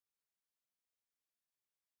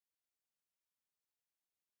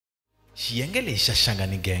Xiyenge lexi xa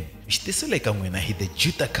Hlangani Gang xi tisile eka n'wina hi The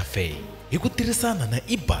Juta Cafe hi ku tirhisana na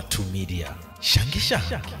Ibatu Media. Shangi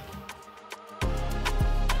Shangi.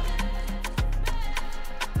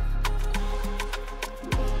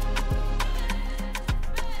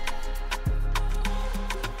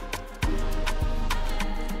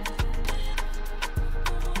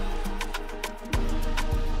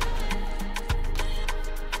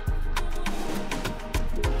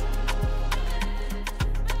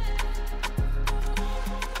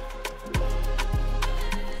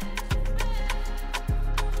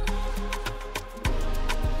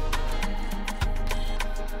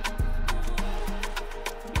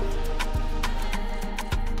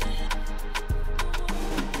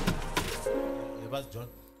 John,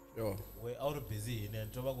 yo, we're out of busy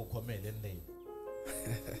and Tobago comment and name.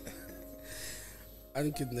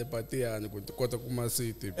 ankidne Matiyani kota kuma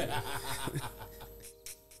city.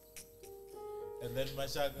 And then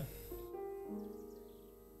Mashaga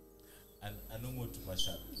and Anumu to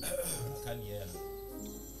Mashaga. Can hear.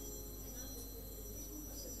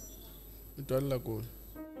 Itwala ko.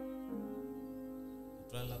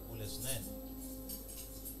 Trala Pulis Nen.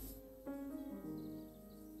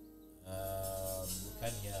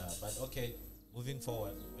 Can hear, but okay, moving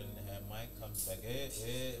forward, when her mic comes back,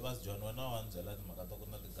 it was John Wana Angela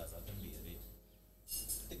Makatokuna the Gaza Tembiri.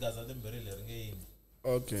 The Gaza Tembiri learning.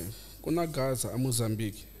 Okay. Kuna Gaza a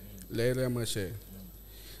Mozambique. Lele mashe.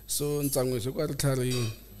 So Ntsanwisi kwa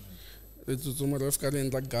ritari. Ritutsuma rafika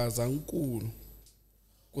lenda Gazankulu.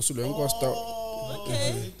 Kusulu yangu sta.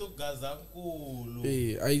 Okay. To Gazankulu.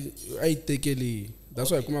 I take it. That's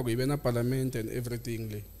why I come up with a parliament and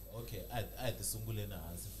everything. Okay, I had the Sungulena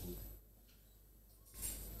as food.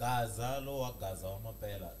 Gaza, lower Gaza,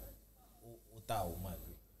 Mapela, Utau,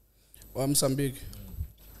 Maki. Oh, Mozambique.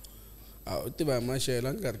 Utiba mashe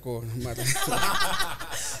langar ko.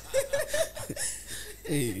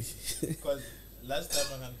 Because last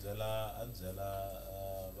time Angela,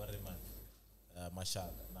 Bariman,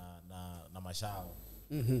 Mashaga, na Mashago.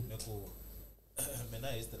 Meku, Mena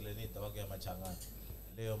history ni tawage Machanga.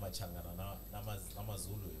 Leo Machanga na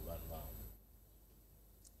Zulu ibanwa.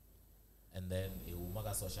 And then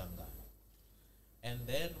Umaga Soshanga. And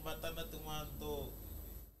then Matana Tumanto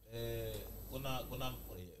kuna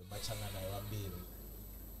Machanga na Wambiri.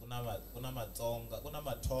 Kuna Matonga, kuna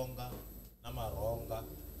Matonga, na Maronga.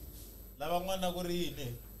 Laba mwana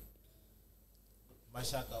kurini.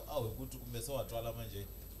 Mashaka kuthi kumbeso watwala manje.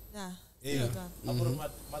 Yeah. Akuru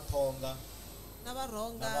Matonga.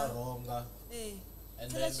 Navaronga.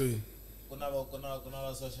 And then kuna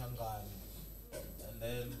Soshangani. And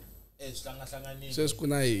then Hlangani. Says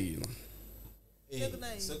kuna and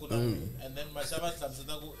then Mashaba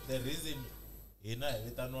Samsutaku, the reason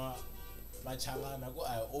Vitanwa Machangana go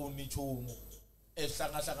I own chumu.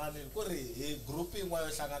 Hlangani kuri grouping while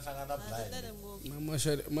Hlangana blind.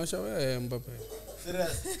 Mashawa Mbappe.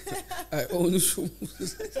 Serious. I own shoe.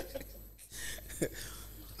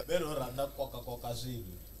 Pero randa Coca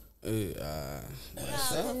Zulu.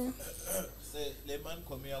 Say Leman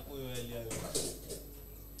Komia Kuelia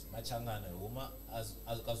Machangana Uma as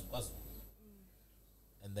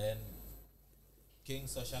and then King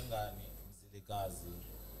Soshangani Zilikazi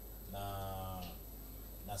na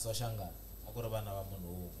Soshangani Akurabana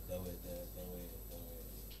Munu they were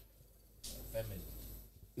family.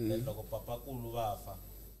 Then Logo Papa Kulu Wafa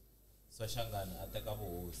Soshangani ateka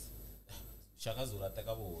Shagazula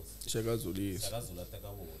Tekabos. Shagazula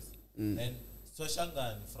Tekabos. Then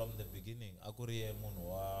Soshangani from the beginning, Akurie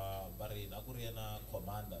Munwa, Barin, Akuriana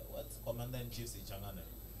commander. What's commander in chief Changane?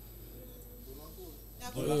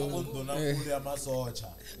 Dunakulia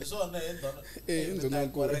Masocha. It's on the end.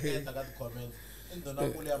 Comment. In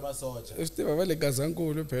Dunakulia Masocha. Este va vale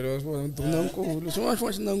Gazankulu, pero Dunankulu. So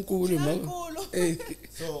much Nankulu.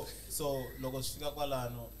 So Logos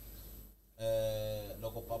Figaqualano.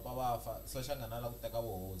 Loko papa wafa Soshangana ala kuteka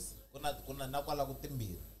vuhosi kuna nakwala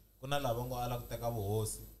kutimbiri kuna lava ngo ala kuteka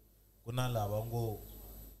vuhosi kuna lava ngo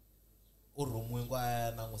urhumwe ngo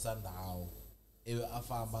ayana ngusandawo iwe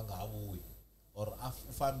afamba ngavuyi or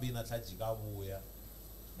afambi na tlajika vuya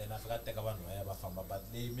then afika teka vanhu vaya va famba but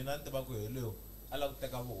leyi mina ni tiva ku heleo ala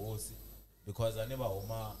kuteka vuhosi because ani va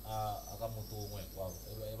huma aka muti wun'we hinkwavo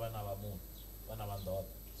i vana va munhu vana va ndoda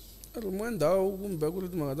Rumandao kumbe ku ri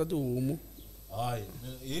timhaka ta tihomu. Hayi,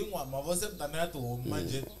 hin'wa mavose mtana ya tihomu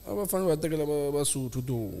manje. A va fanele va tekela Vasotho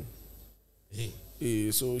tihomu.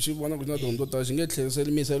 So xi vona ku na tihomu to tala xi nge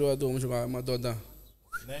tlheriseli miselo ya tihomu xi nga madoda.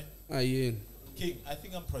 Ne? Ayeni. King, I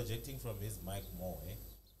think I'm projecting from his mic more, eh?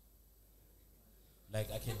 Like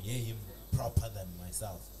I can hear him proper than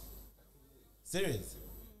myself. Serious?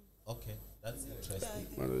 Okay. That's interesting.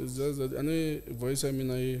 Mara it's just that ane voice I mean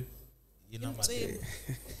I Ina mate.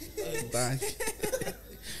 thank.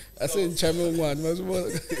 Asenchame un'wana masibona.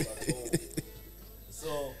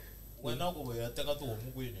 So when I go ya teka to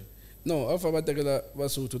homu kwini. No, afa va tekela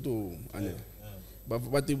Vasotho to ane.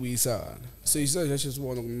 Va ti vuyisana. Se isa xa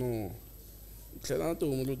xisibona ku no. Tlhela to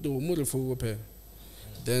homu rifuwo phela.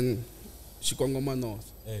 Then Xikongo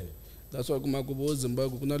North. That's why kuma ku bo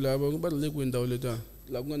Zimbabwe kuna lava ba le ku ndawo leta.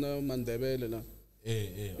 La ku nga na Mandebele la.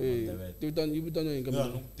 Mandebele. Ibitana inga. Ya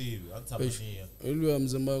nokutivi, Tanzania. Elu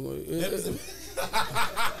Zimbabwe.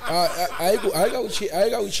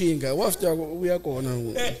 Ayika uchinga wafika uya kona.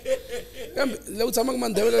 Kambe la utsama ku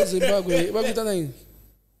Mandebele Zimbabwe ba kutana yini?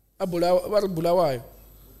 Bulawayo.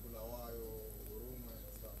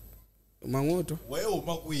 Mangoto. Wewe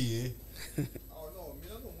uma kwiye.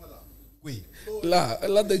 Kwi.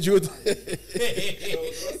 La the Jude.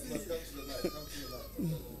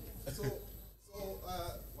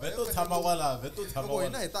 Veto tama wala, veto tama Loko wala.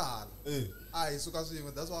 hina hi ta hala. Hi suka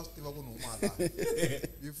swin'we, that's why swi tiva ku numa la.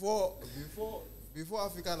 Before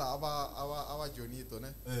Africa la ava Jonito ne.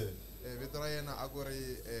 Vito ra yena a ku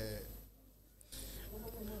ri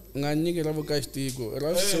Nga nyikela vukastiko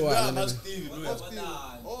ra Na swisiwana. Steve luya.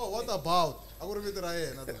 Oh, what about? A ku ri vito ra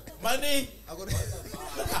yena. Money. A ku ri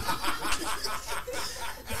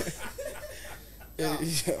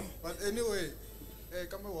But anyway,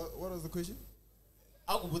 come on, what was the question?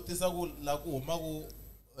 Aku butisa ku la ku huma ku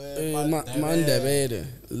Mandebele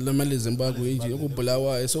lama le Zimbabwe inji ku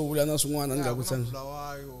Bulawayo so vula na swin'wana ni nga ku tsana.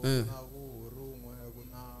 Bulawayo, na ku Rumwe, ku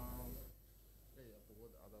na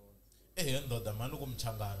ndoda mani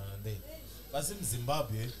kumchangana nande. Kasi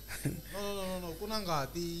mZimbabwe. No, ku na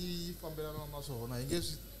ngati yi fambelana na swona, hi nge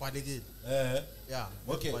swi balekeli. Yeah.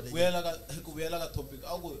 Okay, kuyela ka topic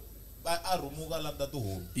aku a rumuka landa to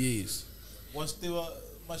home. Yes. Wa stiva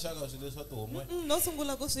mashaka swilo swa to home. No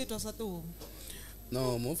sungula ku switwa swa tihomu.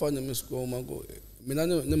 No, mo fane mi sikoma ku mina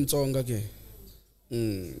ni Mtsonga ke.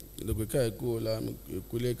 Loko ka hi kula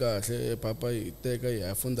kule kahle papa hi teka hi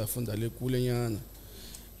ya funda le kule nyana.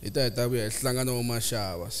 Ita vuya hi hlangana wa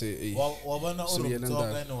maxava se Wa vona u ri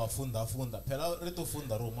Mtsonga ni wa funda. Phela ri to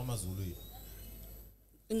funda ro huma maZulu yi.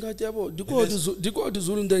 ingati yabo diko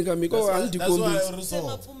Zulu ndenga miko ani That's why dikombi. u ri Se so.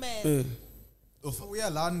 mapfumelo. Uya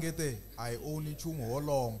lani ngete I own nchumu wo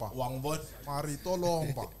lomba. Wa ngibona. Marito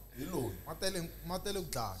lomba. Hi loyi. Matele ku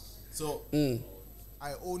dlaya. So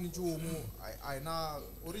I own nchumu I na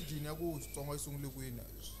origin ya ku Xitsonga yi sungule kwini.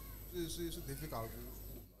 Swi difficult.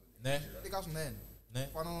 ne. Tika swinene. Ne.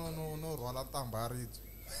 Fana no rhwala ntambha ya rito.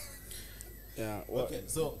 Yeah, Okay,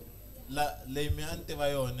 so le mi ante va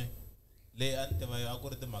yone. Le ante va yo a ku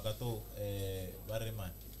ri timhaka to va ri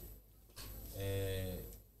mani.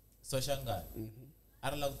 Soshangana. A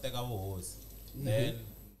ri la ku teka vuhosi. Then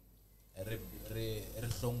ri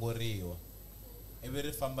hlongoriwa. Ivi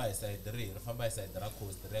ri famba hi side ra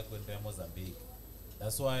coast ri ya kwini ri ya Mozambique.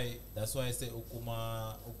 That's why se u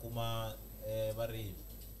kuma va ri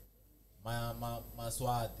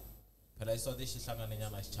Maswati. Phela Iswati xi hlangane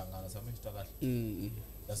nyana Xichangana sa mi xitwa kahle.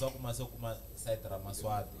 That's why kuma side ra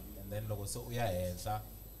Maswati and then loko se u ya henhla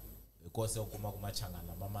because u kuma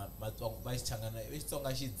Machangana Matsonga va Xichangana I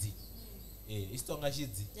Xitsonga xidzi. I Xitsonga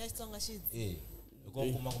xidzi. Ya Xitsonga xidzi.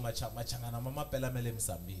 Loko kuma Machangana mama pela mele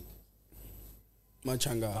Mozambique.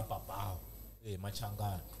 Machanga. Papapao.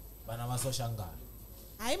 Machangana. Vana va Soshangana.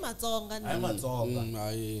 Hayi Matsonga Hayi Matsonga.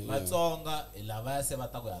 Hayi. Matsonga lava se va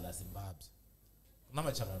ta ku ya la Zimbabwe. Kuna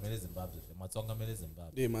Machangana mele Zimbabwe, Matsonga mele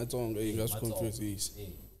Zimbabwe. Matsonga yi nga swi confuse.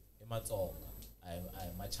 I Matsonga. Ai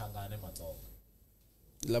Machangana Matsonga.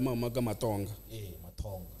 Lama maka Matonga.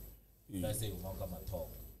 Matonga. Bese huma ka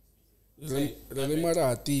Matonga. Ririmi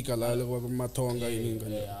ra tika la loko Matonga yi nga.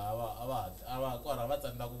 Ava kwara va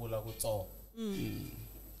tsandza ku vula ku Tsonga.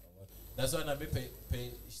 That's why na mi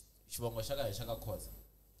pay xivongo xa ka hi xa ka Khoza.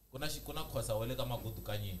 Kuna Khoza wa le ka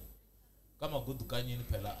Magudukanyini. Ka Magudukanyini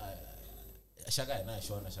phela xa ka hina hi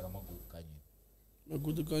xona xa ka Magudukanyini.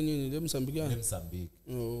 Magudukanyini le Mozambique. Le Mozambique.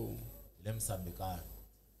 Oh. Le Mozambique.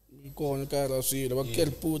 Kona cara swilo va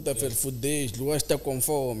quer puta fer fudez lu está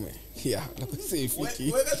conforme ya la se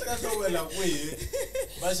fiki We ka tleka hlowela kwihi?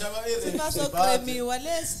 Va xava Sima swo kremiwa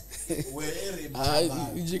leswi. We ri ai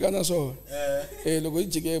jikana so loko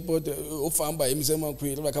jike pot u famba hi misema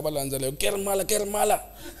khwiri va kha va landzela kermala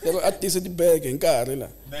lero atise ti bag hi nkarhi la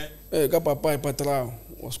ka papa hi patrao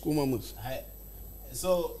wa skuma mus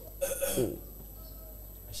so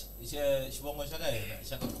xivongo xa ka hina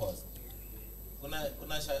xa ka Khoza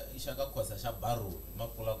kuna xa ka Khoza xa Baro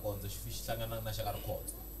Mapula Kondzo xi hlangana na xa ka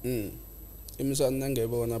Khoza imisana nange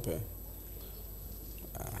vona phe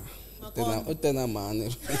kona. u tena mani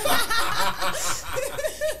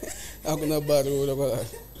a ku na barula kwala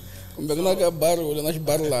kumbe ku na ka barula na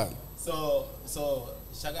xibarilana. So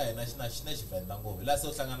xaka hina xi na Xivenda ngopfu laha se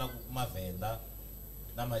u hlangana ku Mavenda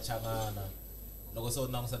na Machangana loko se u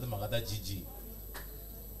langusa timhaka ta GG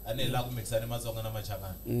a ni hi laha ku mikisani Matsonga na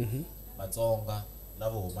Machangana. Matsonga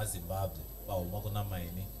lavo huma Zimbabwe va humaku na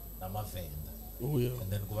mayini na Mavenda and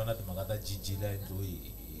then ku va na timhaka ta GG la endliwe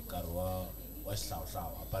hi nkarhi wa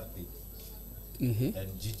xihlawuhlawu apartheid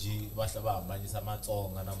and GG va hambanyisa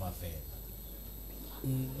Matsonga na Mavenda.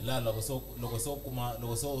 La loko se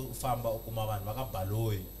u famba u kuma vanhu va ka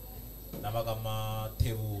Baloyi na va ka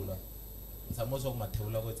Mathebula tshama swa ku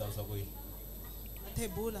Mathebula ku tsarisa ku yini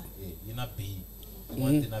Thebula. yi na B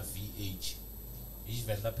yin'wana ti na VH hi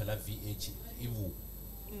Xivenda phela VH i vu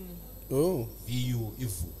VU i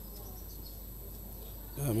vu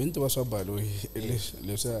mi ni tiva swa Baloyi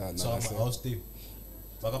leswi a so a wu swi tivi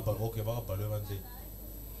va ka Baloyi va ka Baloyi va ndle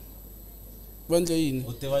va ndle yini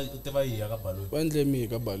u tiva yi ya ka Baloyi va ndle mi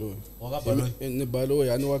ka Baloyi wa ka Baloyi ni Baloyi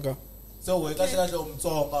yani wa ka so we kahle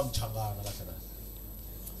umtsonga Mchangana kahle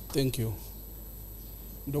thank you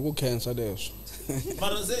loko khensa leswo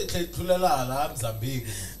mara se tlhelela la Mozambique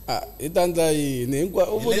i ta ndla yini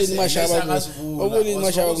hinkwayo u vulini maxava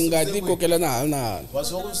ku ngati kokela na hala na hala wa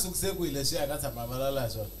swo ku sukise ku leswi ya ka tshama valala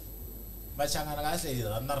swona Machangana kahle hi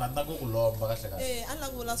rhandza ku lomba kahle a ni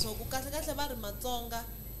vula swo ku kahle va ri Matsonga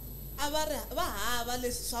a va hava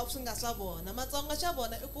leswi swi nga swa vona. Matsonga xa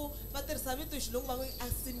vona i ku va tirhisa vito hi xilungu va ku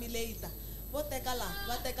assimilator vo teka laha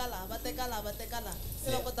va teka laha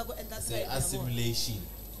se va kota ku endla se assimilation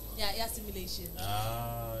i assimilation.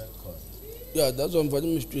 yeah that's what I'm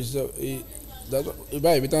mi swi twisisa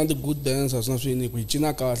va hi vitana ti-good dancers na swini ku hi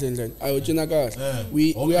cina kahle endleni a hi cina kahle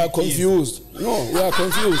we are confused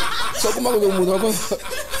so kuma ku munhu wa kona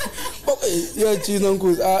ya cina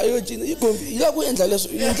nkuzi yo cina yi la ku endla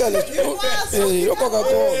leswi yi endla leswi yo koka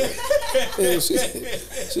kona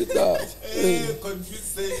swi ta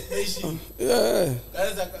confused nation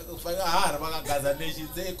kufana hari va ka Gaza nation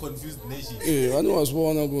se confused nation a ni wa swi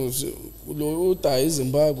vona ku loyi u ta hi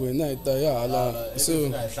Zimbabwe na hi ta hi hala so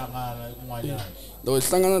hlangana kun'wanyana loko hi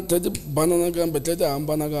hlangana tlhe ti banana kambe tlhe ti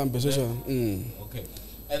hambana kambe sweswani okay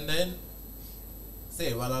and then se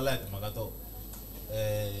hi valala hi timhaka to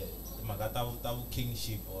timhaka ta vu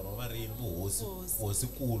kingship or va ri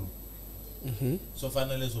vuhosikulu swo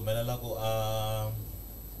fana leswi humelelaku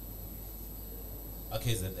a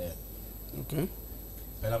KZN okay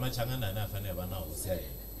phela Machangana a fanele va na hosi ya yena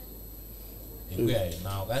hi ku ya hi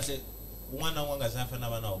nawu kahle un'wana na un'wana nga xa fanele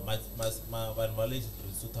va na vanhu va le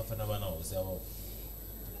Lesotho a fanele va na hosi ya vona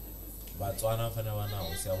Vatswana a fanele va na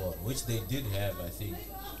hosi ya vona which they did have I think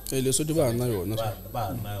Lesotho va ha ri na yona va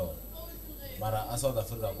ha ri na yona mara a South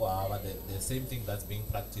Africa ku hava the same thing that's being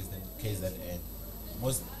practiced in KZN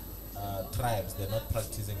most tribes they're not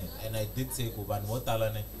practicing it and I did say ku vanhu vo tala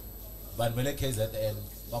ne vanhu va le KZN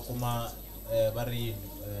va kuma va ri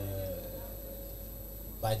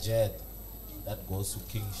budget that goes to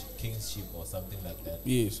kingship or something like that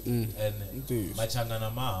yes and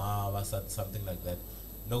Machangana ma hava something like that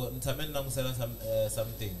loko ntshame ni langutisela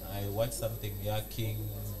something I watched something ya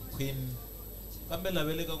queen kambe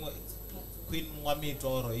lavele ka Queen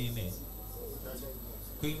Nwamitwa or yini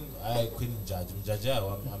Queen Mjaji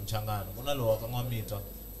wa Mchangana kuna lo ka Nwamitwa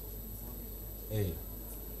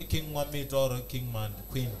King Nwamitwa or King man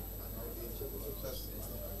Queen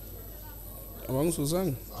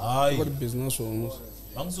abangisuzanga hayi va ri business wona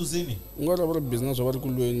bangisuzini ngora va ri business va ri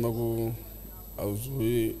kulweni maku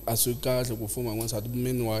a swi kahle ku fuma n'wansati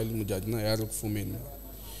meanwhile mujaji na ya ri ku fumeni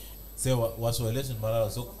se wa swo leswi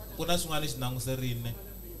malala so kuna swin'wana leswi languserini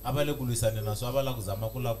a va le ku lwisana na swo a va la ku zama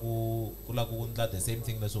ku la ku ndla the same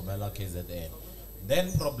thing leswi humelela KZN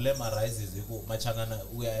then problem arises hi ku Machangana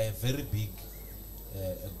we are a very big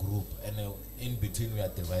group and in between we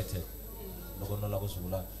are divided loko no la ku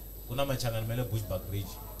swivula kuna Machangana mele Bushbuck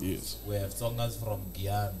Ridge yes we have Tsongas from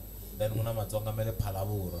Giyani then kuna Matsonga mele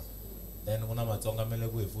Phalabura then kuna Matsonga mele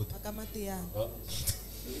ku Hefuta Ka Matiyani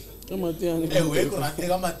Matiyani we ku rhandze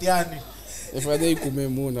ka Matiyani i fanele yi kume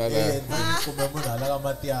munhu ala kumbe munhu hala ka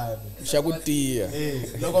Matiyani xa ku tiya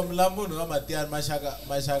loko mi la munhu ka Matiyani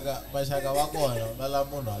maxaka va kona va la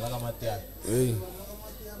munhu hala ka Matiyani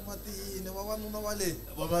matini vavanuna va le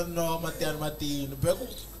vavanuna va Matiyani beku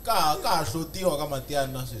ka ha hlotiwa ka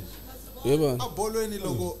Matiyani na sweswi he va a bolweni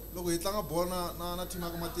loko hi tlanga bolo na team ya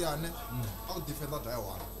ka Matiyani a ku defenda dry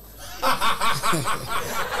one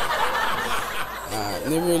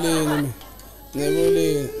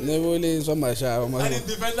ne voleni swa maxava a ni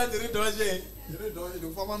defenda ni ri doje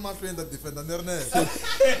loko famba mahlweni ta defenda ni ri nene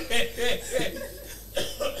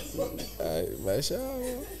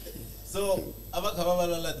Vaxava. So abakha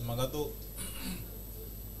balala timhaka to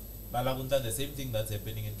balakunta the same thing that's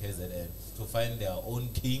happening in KZN to find their own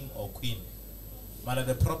king or queen. Mara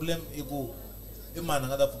the problem iku imana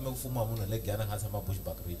nga ta pfume ku fuma munhu le Ghana nga tshama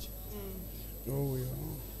Bushbuck Ridge. Oh yeah.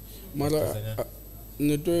 Mara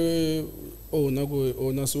nitwe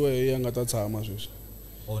ona siwe ya nga ta tshama sweswi.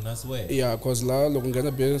 Ona siwe. Yeah, cause la loko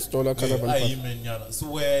nghena business store Caravan Park. Ayi menyana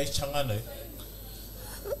siwe Changana.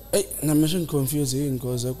 Hey, na mission confusing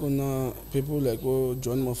because kuna people like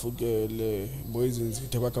John Mafukele, boys in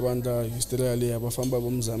Tabakabanda, history abafamba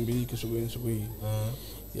bomzambiki sukweni.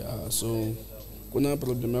 Yeah, so kuna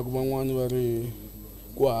problem ya kubangwani bari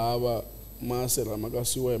kuhava masira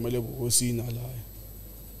makasiwa emele buhosini alaya.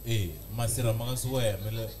 Masira makasiwa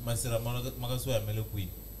emele kui.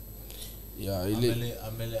 Yeah,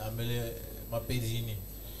 amele mapedini.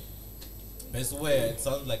 Best way it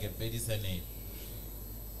sounds like a pedi name.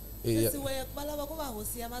 Siwe balava ku va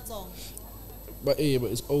hosi ya Matsonga. But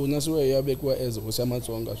it's nasiwe yabekwa as hosi ya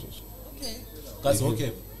Matsonga sweswi. Okay. Cause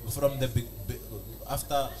okay, from the big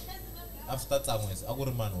after Ntsanwisi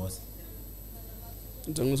akuri mani hosi.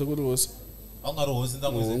 Ntsanwisi kuri hosi. Angari hosi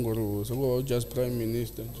Ntsanwisi. Ungori hosi, ngo just prime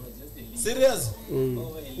minister. Serious?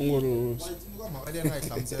 Ungori hosi. Mhaka leyi nga yi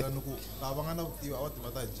hlamusela ni ku lava nga na vutivi a va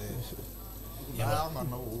tiva ta jele. Laha a nga ri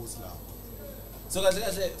na vuhosi laha. So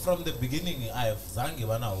kahle from the beginning I have zangi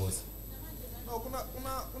bana hosi. No,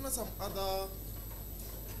 kuna some other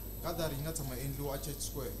gathering nga tshama endliwa at Church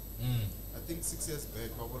Square. I think 6 years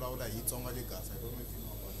back va vulavula hi Tsonga le Gaza. I don't know if you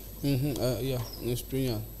know. Yeah,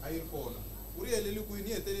 ngisitwinyana. A yi ri kona. U ri heleli kwini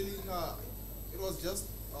yi heteleli nga it was just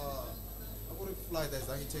a ku ri flight a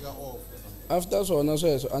zangi take off. After swona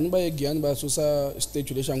sweswo a ni va ye Giyani va susa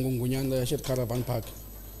statue lexa ngungunyana ya xi Caravan Park.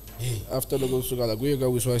 After loko suka la kuye ka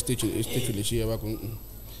wisiwa statue lexiya va ku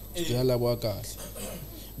ya lavo kahle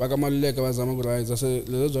va ka Maluleka va zama ku rayisa se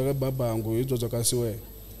lezo bya ka Babangu hi byo ka siwe.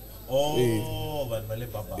 Vanhu va le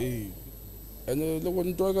Baba. Ene loko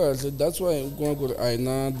ni twa kahle that's why u kuma ku ri a hi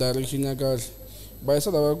na direction ya kahle va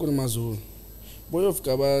yisa lava ku ri Mazulu boyo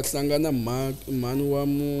fika va hlangana mhani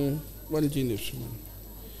wa ncini leswi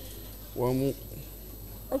wa mu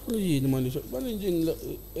a ku ri yini mani leswi va ni ncini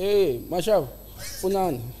Mashava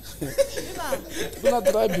pfunani kuna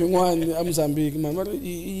tribe yin'wana eMozambique mani va ri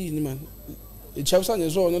yini mani hi chavisana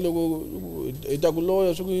hi swona loko hi ta ku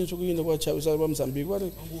loya swi ku yini loko va chavisa va Mozambique va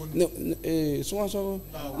ri swin'wana swa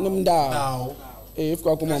ni Mndawu hi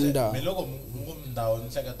fika kuma Mndawu loko Mndawu ni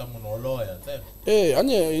hleketa munhu wo loya ntsena a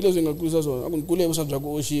ni hi leswi hi nga kurisa swona a ku ni kule vuswa bya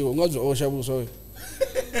ku oxiwa u nga byi oxa vuswa wena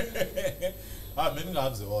mina ni nga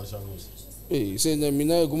byi oxa vuswa se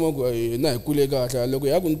mina hi kuma ku na hi kule kahle loko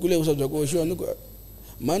hi ya ku ni kule vuswa bya ku oxiwa ni ku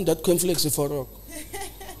man that conflicts for rock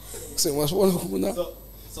se ma swi vona ku na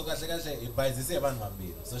so kahle hi bayizise vanhu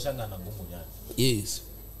vambirhi so Xangana Ngumunyana. Yes.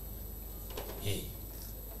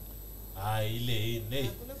 Hayi leyi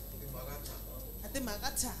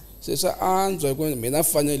Timhaka tha. Se swa antswa ku mina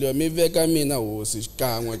fanele mi veka mina hosi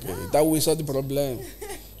xikan'we ke hi ta wisa ti problem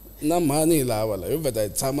na mhani hi lava la yo veta hi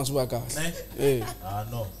tshama swi va kahle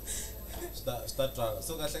no start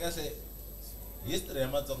so kahle history ya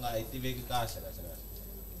Matsonga a yi tiveki kahle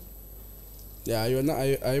ya yona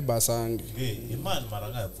a yi basangi hi mani mara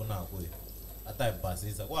nga hi pfunaka a ta hi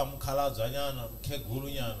basisa ku ha mukhalabya nyana mukhegulu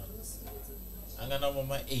nyana a nga na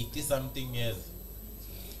mama 80 something years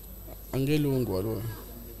a nge lungu walowo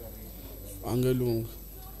a nge lungu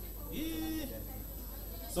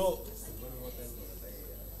so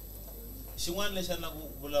xin'wana lexi a ni la ku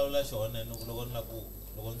vulavula xona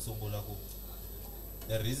loko ni sungula ku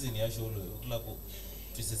the reason ya xo loyi i ku la ku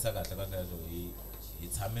twisisa kahle kahle hi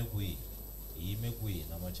tshame kwihi hi yime kwihi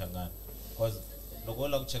na Machangana because loko u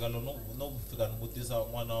lava ku cheka loko no fika ni vutisa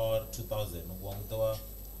n'wana wa 2000 ku n'witiwa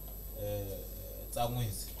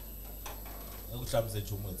Ntsanwisi ni ku hlamusela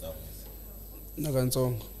nchumu hi Ntsanwisi na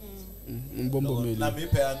katsongo mbombomeli na mi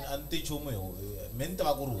phe a ni ti nchumu mi ni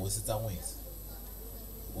tiva ku ri hosi Ntsanwisi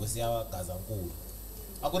hosi ya Gazankulu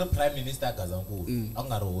a ku ri prime minister ya Gazankulu a ku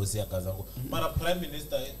nga ri hosi ya Gazankulu mara prime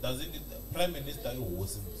minister i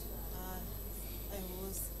hosi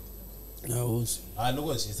hosi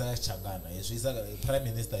loko hi swi yisa ka Xitshangana hi swi yisa prime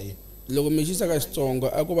minister yini loko mi xisa ka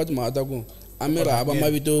Xitsonga a ku va timhaka ta ku a mi ri hava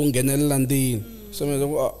mavito yo nghenelela ndini so mi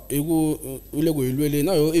ku hi ku u le ku hi lweleni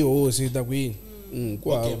na yo i hosi ta ku yini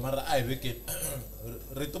ku okay mara a hi vekeni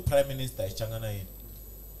rito prime minister hi Xitshangana yini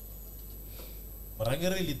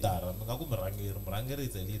murhangeri lidara mi nga ku murhangeri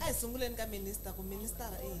is a leader A hi sunguleni ka minister ku minister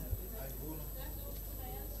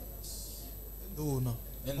ndhuna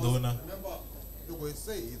loko hi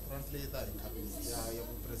se hi translate hi cabinet ya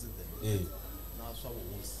vu president na swa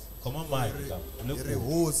vuhosi khoma mic hi ri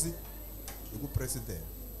hosi hi ku president,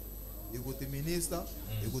 hi ku ti-minister,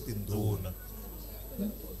 hi ku tindhuna.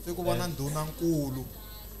 Se ku va na ndhunankulu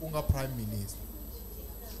ku nga prime minister.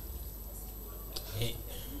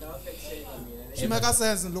 Swi make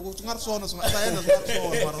sense loko swi nga ri swona swi nga ta endla swi nga ri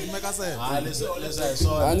swona mara swi make sense. Leswi a hi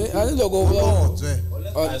swona. ani loko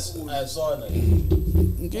A hi swona.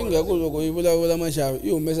 nkingha ya ku loko yi vulavula maxavi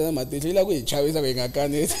yi humesa na matihlo yi lava ku hi chavisa ku hi nga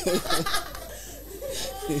kaneti.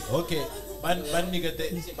 Okay,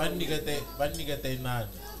 banikete inani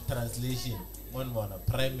translation monibona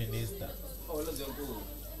prime minister.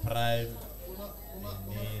 Prime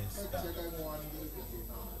minister.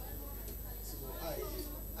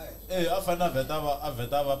 Afana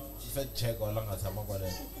aveta va fact check wala nga tshama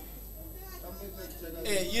kwale.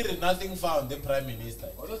 Yiri nothing found the prime minister.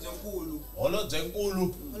 Holobye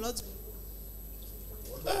nkulu.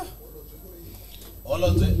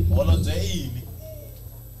 Holobye ini.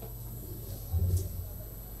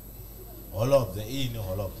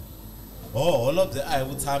 Holobye. Holobye I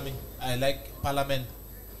vutshami. I like parliament.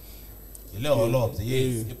 Ile holobye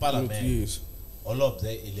yes, I parliament. Yes.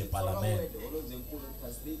 Holobye ile parliament.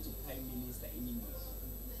 Translate to prime minister in English.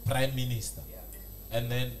 Prime minister.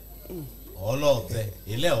 And then holobye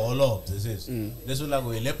ile holobye sesi. Leswi la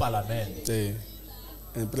ku ile parliament.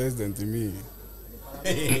 And president me.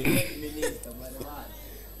 Minister,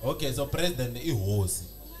 Okay, so president I hosi.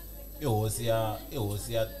 I hosi ya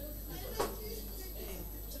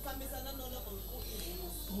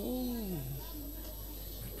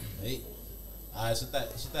hey, swi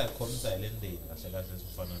ta khomisa hi le ndzeni kahle swi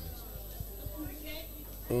fana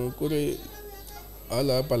leswi. Ku ri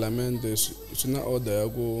hala parlament swi na order ya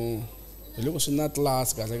ku hi loko swi na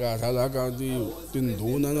class kahle hala ka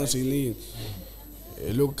tindhuna na swinini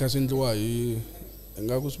hi loko kha swi endliwa hi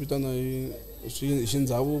nga ku swi vitana hi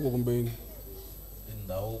xindhavuko kumbe yini.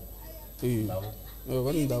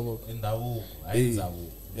 Va ni ndhavuko. Ndhavuko hayi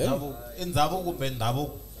ndhavuko. Ndhavuko kumbe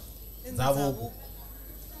ndhavuko.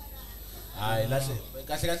 Hayi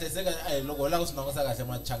kahle se loko la ku swi langusa kahle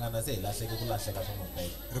machangana se hi lahleke ku lahleka swa maphela.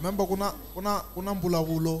 Remember ku na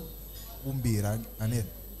mbulavulo vumbirhi anile.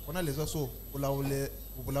 Ku na leswa swo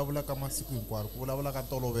vulavula ka masiku hinkwaro ku vulavula ka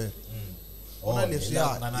ntolovelo. Ku na leswiya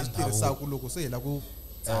hi swi tirhisaka loko se hi la ku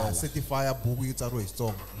certify buku yi tsariwe hi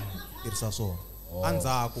Xitsonga. Tirhisa swona.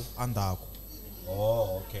 Andzhaku.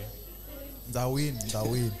 Okay.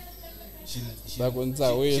 Ndzawini. Loko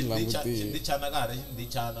ndzawini la mutihi. Xindichana ka ha ri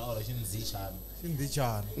xindichana or xindzichana.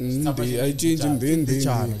 Xindichana. A yi cinci ndhindhi.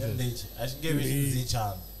 A xi nge vi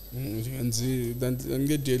xindzichana. Ndzi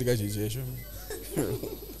nge dyeli ka xixexo.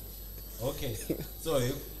 Okay, so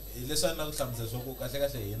hi leswi na ku hlamusela swa ku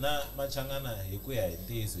kahle hina machangana hi ku ya hi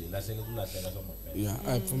ntiyiso hi lahleke ku lahleka swa maphela.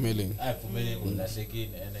 A hi pfumeleni. Ku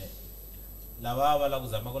lahlekini ene lava va la ku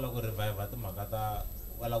zama ku la ku revive timhaka ta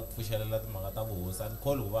va la ku pfuxelela timhaka ta vuhosi and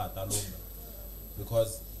kholi ku va ta lunga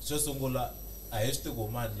because xo sungula a hi swi tiku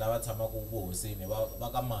mani lava tshamaka vuhosini va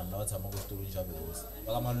ka mani lava tshamaka xitulwini xa vuhosi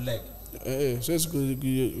va ka Maluleke. Sweswi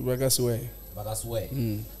va ka Siwe.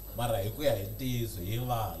 Mara hi ku ya hi ntiyiso hi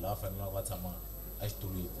va lava fanelaka va tshama a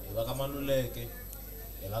xitulwini hi va ka Maluleke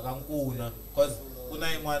hi va ka Nkuna cause ku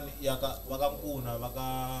na yin'wana ya ka va ka Nkuna va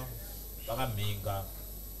ka Mhinga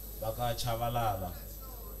va ka Chavalala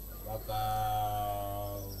va ka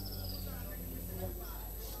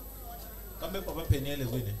kambe papa Peniele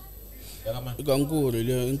kwini ya ka mani Ka Nkulu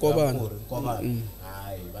le Nkobana.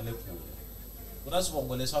 Hayi va le kule ku na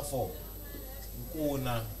swivongo leswa 4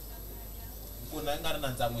 Nkuna nga ri na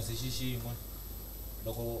Ntsanwisi xixin'we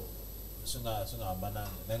loko swi nga hambananga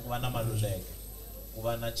then ku va na Maluleke ku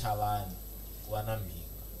va na Chavani ku va na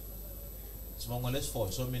Mhinga swivongo leswi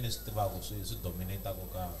 4 swo mina swi tivaka swi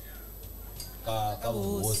dominataka ka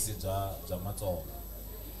vuhosi bya Matsonga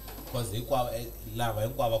because hinkwavo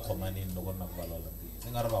va khomanini loko na ku valala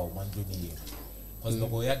swi nga ri va huma ndlwini yin'we because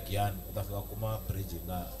loko ya Giyani u ta fika kuma bridge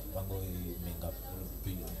nga va ngo Mhinga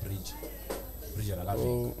bridge ra ka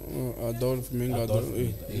Adolf Mhinga.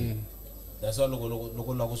 that's why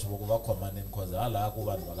loko la ku swi voko va khomanini because hala ku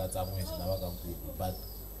vanhu va ka Ntsanwisi na va ka Nkulu but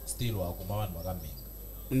still wa kuma vanhu va ka Mhinga.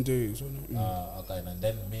 Ntiyiso. Okay, and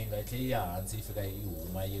then Mhinga yi tlhe ya hansi yi fika yi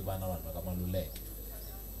huma yi va na vanhu va ka Maluleke.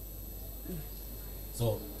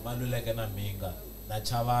 So Maluleke na Mhinga na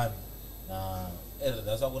Chavani na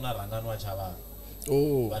that's why ku na rhangani wa Chavani.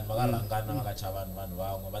 Vanhu va ka rhangani na va ka Chavani vanhu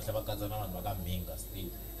van'we va tlhe va katsa na vanhu va ka Mhinga still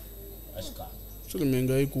a xikarhi. Swi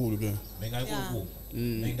Mhinga yikulu ke. Mhinga yi kulukumba.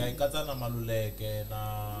 Mhinga yi katsa na Maluleke na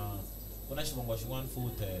ku na xivongo xin'wana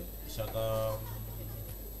futhi xa ka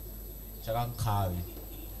Nkhavi.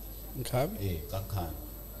 Ka Nkhavi.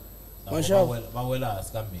 Va wela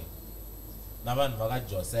hansi ka Mhinga na vanhu va ka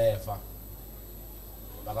Josefa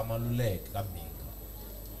vaka Maluleke ka Minga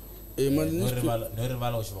no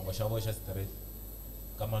rivala u xivongo xa voxa straight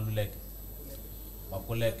ka Maluleke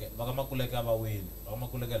Makuleke vaka Makuleke ava wile vaka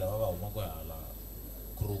Makuleke lava va huma ku hala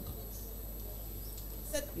Kruger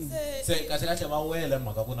se kahle va wele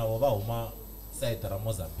mhaka ku na vo va huma side ra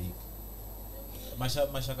Mozambique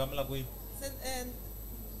maxaka mila kwini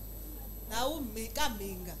nawu ka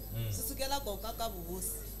Minga sisukela koka ka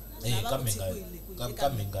vuhosi ka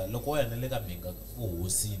Minga loko wena le ka Minga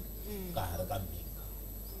vuhosini ka hari ka Minga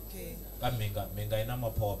ka Minga ina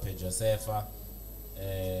Maphope Josepha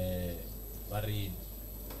Varini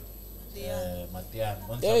Matiyani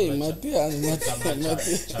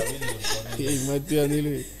Matiyani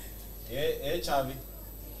le Chavi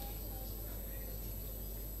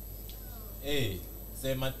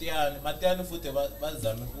se Matiyani futhi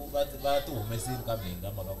bazame ku va ti humesile ka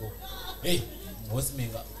Minga maka ku hosi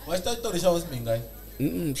Minga wa xi ta xitori xa hosi Minga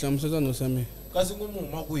hlamusela no sami kasi ku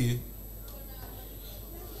muhuma kwihi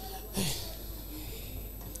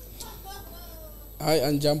hayi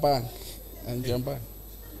anjampani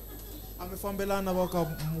mi fambelana va ka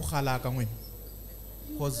Mukhalaka n'wini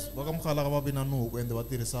cause va ka Mukhalaka va vina nuku ende va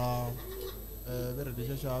tirhisa veri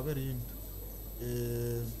lexa veri yini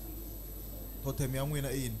totem ya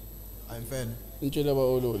n'wina i yini a hi mfene ncela va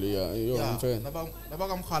ololi ya yo mfene lava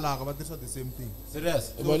ka Mukhalaka va tirhisa the same thing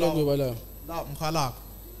serious bala la Mukhalaka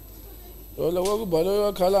Ola wa ku Baloyi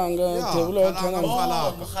wa khalanga thebula wa khalanga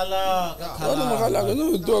Mukhalaka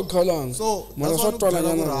no do khalanga so mara swa twala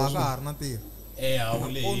nyana ka hari na tirha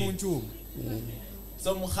awule onu nchumu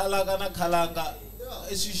so Mukhalaka na khalanga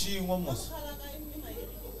exixin'we musi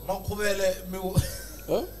makhuvele mi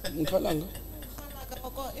Mukhalanga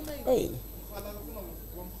ai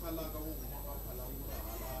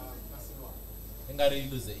ingari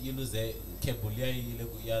yiluze cable ya yile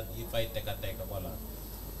ya yi teka kwala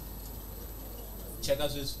cheka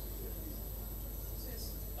sweswi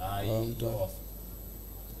off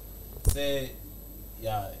say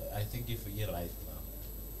yeah I think if you're right now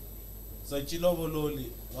so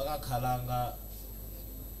Chilovololi waka khalanga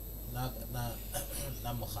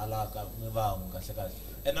na Mukhalaka mi vangu kahle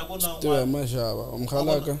ena ku na tiwa mashava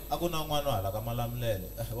Mukhalaka akuna n'wana hala ka Malamulele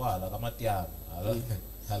wa hala ka Matiyani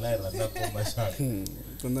hala hi rhandza komba xaka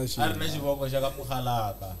kuna a ri na xivongo xa ka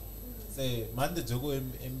Mukhalaka se mande dzoko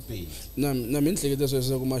MP na minhleketa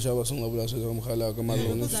sweswo ku mashava swi nga vula sweswo Mukhalaka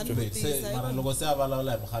malona se mara loko se a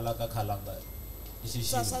vulavula hi Mukhalaka khalanga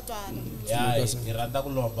swa twana ya hi rhandza ku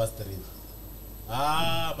lomba street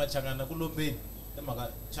machangana ku lombeni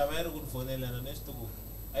timhaka chava yi ri ku ni fonelana ni xituku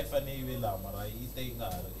a yi fane yi ve laha mara yi te yi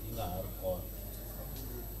nga ha ri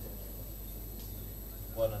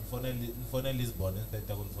kona ni fone Lisbon instead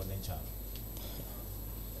ya ku ni fone Chava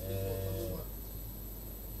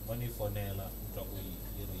mo ni fonela ni twa ku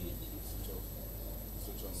yi ri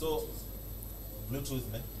so Bluetooth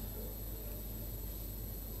ne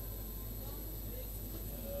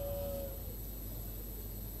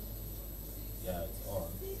yeah it's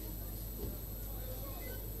on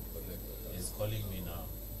it's calling me now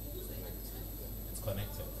it's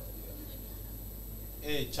connected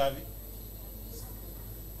hey Chavi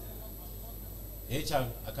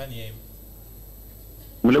I can't hear him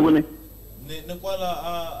Mulewune ni kwala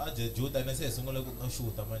a jejuta ne se sungule ku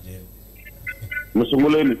shoota manje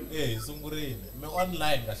musunguleni sungurini me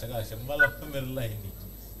online kahle mbala mi ri line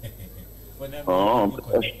fone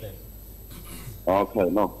connected okay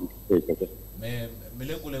no okay me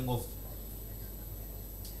le kule ngopfu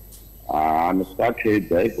ni sakhe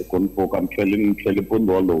dai ku konfoka mhleli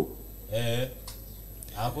pondolo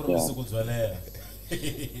a ku ri vusiku byo leha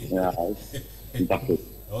yeah ndakho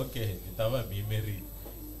okay itava mimeri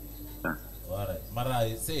alright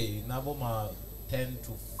mara say nabo ma 10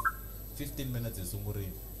 to 15 minutes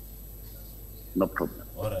esungureni no problem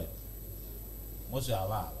alright mo swi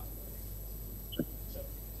havava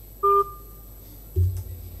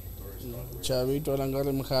Chavi tola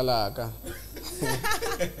ngari Mukhalaka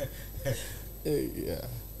yeah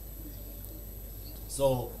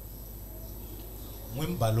so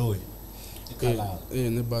Baloyi ikhala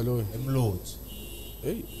ni Baloyi emlodzi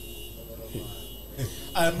hey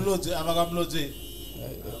amlodzi abakamlodzi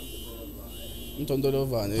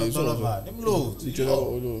Ntondolovane imlodzi ntshela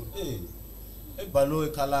olo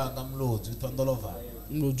Baloyi khalanga mlodzi Ntondolovane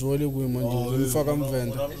mlojole kuyi manje ngifaka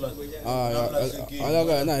mvenda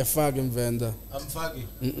alaka na ifaka mvenda amfaki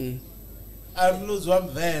amlodzi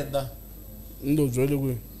wamvenda ndojole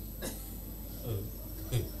kuyi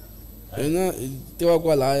ena tiwa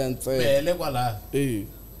kwalaya ntsena bele kwala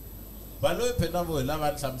Baloyi phela vo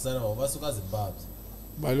lava nhlamusela va suka Zimbabwe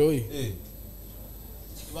Baloyi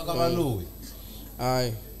va ka Baloyi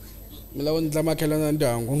hayi Mina wona makhelana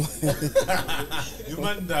ndangu.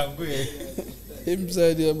 Imandangu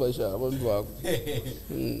Imsadi yabasha abantu bakho.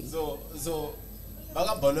 So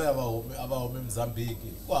bakabhalo abahome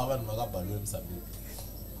eMozambique kuhabantu bakabhalo eMozambique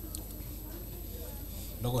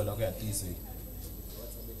lokho la kuyatisa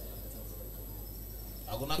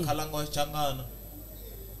akuna khalanga wachangana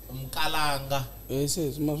umkalanga Yes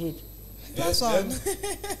maswethu. That's one.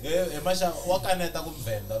 emasha wakaneta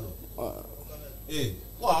kumvenda lo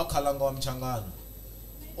kuhakhalanga wamchangana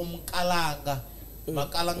umkalanga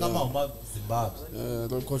makalanga mahuma Zimbabwe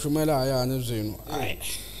Lokhoshumela ayana zwino.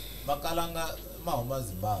 makalanga mahuma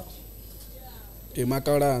Zimbabwe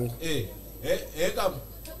Makalanga. Kam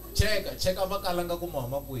cheka makalanga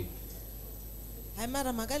kumahuma kwi Hayi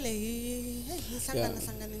mara mhaka leyi yi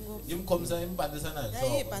hlangana ngopfu. yimkhomisa impandisana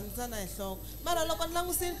hi Yi bandisana hi nhloko. Mara loko ni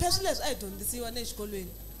langusini pheswi leswi a hi dyondzisiwa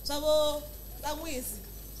exikolweni. Swa vo Ntsanwisi.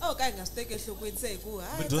 Ka hi nga swi teki enhlokweni se hi ku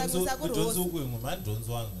hayi Ntsanwisi a ku ri hosi. mani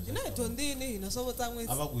dyondziwanga Hina hi dyondzini hina swa vo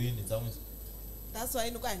Ntsanwisi. ava kuyini Ntsanwisi That's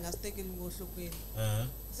why ka hi nga swi tekeli enhlokweni.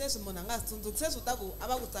 Sweswi munhu a nga swi tsundzuki sweswi u ta ku a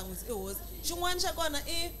va ku Ntsanwisi i hosi. Xin'wana xa kona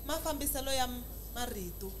i mafambiselo ya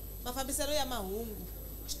marito, mafambiselo ya mahungu.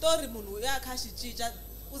 Xitori munhu ya kha xi cinca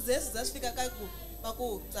ku ze swi fika ka ku va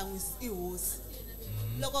ku Ntsanwisi i hosi.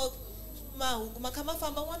 Loko mahungu ma kha ma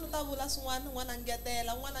famba n'wana u ta vula swin'wana n'wana a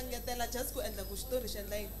ngetela just ku endla ku xitori xi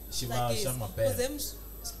endla xi va xa mampela ku ze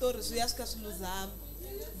switori swi ya swi kha swi luza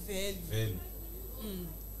value.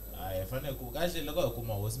 hayi fanele ku kahle loko hi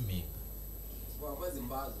kuma hosi minga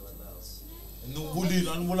Zimbabwe ni vulini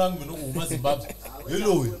a ni vulangi mina ku huma Zimbabwe hi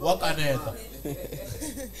loyi wa kaneta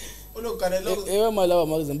u lo kaneta Ewe malawa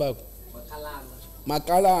ma Zimbabwe.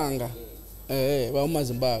 Makalanga. Ba uma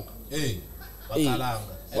Zimbabwe. makalanga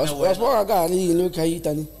Wasibona kahle yini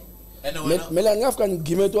lokhayita ni. Mela ngafika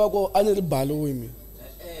ngimeto wako aniri Baloyi mina.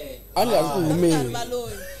 Angari ku humeni.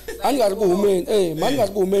 Angari ku humeni.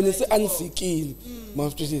 Mangari ku humeni se anfikile.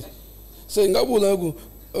 Mafutisi. Se ngabula ku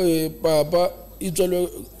baba itswalwe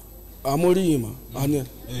amorima ane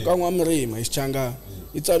ka n'wamurima xichanga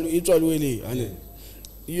itswaliwele ane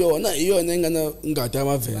yona ingana ngati ya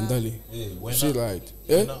mavhenda le swi right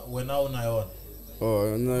wena una yona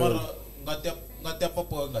mara ngati ya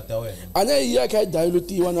papa ngati ya wena ane yi ya kha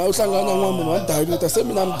dilutiwa na u hlangana na munhu wa diluta se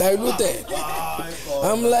mina I'm diluted.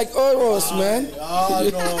 I'm like almost man.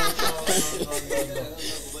 no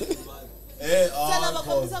Sala va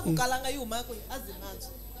kombisa ku kalanga yi huma kwihi a Zimbabwe.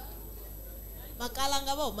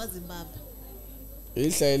 Makalanga va huma Zimbabwe. Hi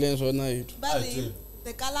hlayeleni swona yitu. Bari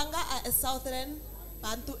the Kalanga are a southern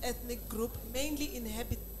Bantu ethnic group mainly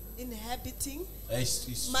inhabiting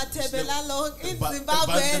Matebela long in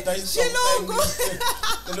Zimbabwe. Shilungu.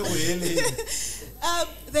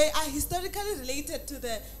 They are historically related to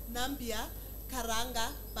the Nambia, Karanga,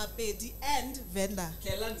 Bapedi, and Venda.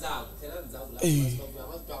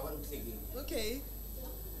 Okay.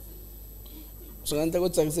 Swona ku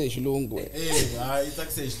tsakisa hi xilungu. Hayi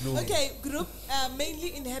tsakisa hi xilungu. Okay, group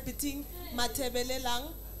mainly inhabiting Matebele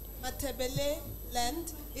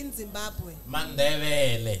land in Zimbabwe.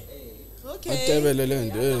 Mandebele. Okay. Matebele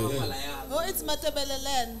land. Oh, it's Matebele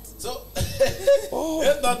land. So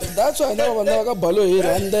That's why now ka Baloyi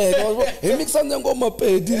rande. He mixa ngoma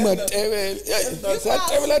pedi Matebele.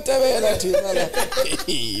 Tebela thina la.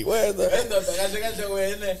 Where the kahle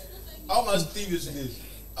wena awu ngasitivi swileswi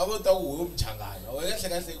avota ku huwe umchangana wena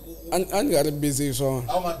kahle ku ani nga ri busy swona.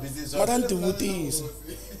 awu nga busy so Mara ntivutisa.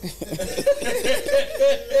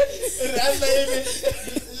 randa yini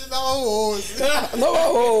No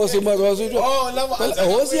hosi mara wasitwa.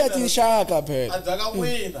 Hosi ya tinxaka phela. adzaka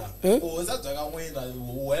n'wina hosi adzaka n'wina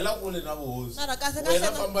wela kule na vuhosi Mara kahle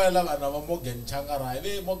wena fambela vana va Morgan Changara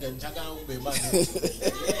ve Morgan Changara kumbe mani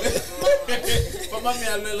famba mi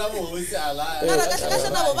yalela vuhosi ala Mara kahle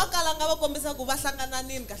na vo va Kalanga va kombisa ku va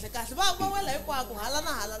hlangananini kahle va wela hinkwako hala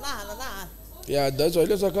na hala. Yeah, that's why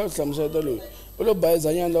let'saka hlamusela loyi. U lo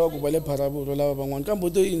bayizanyana lava ku va le Pharabulo lava van'wana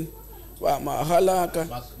kambe to yini? Va mahalaka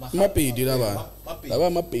mapedi lava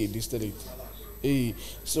mapedi straight.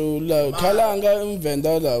 So la Kalanga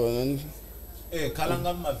mvenda lava.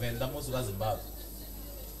 Kalanga mavenda musuka Zimbabwe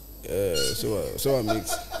So a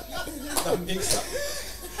mix.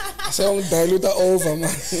 So dilute over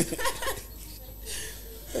man.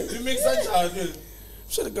 You mix kanjani?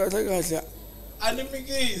 Swi kahle.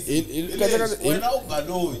 Animikisi wena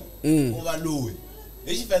ubaloyi ubaloyi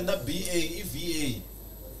exivenda BA EVA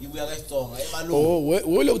ibuya ka Xitsonga ebaloyi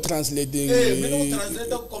wo le ku translating mina ku translate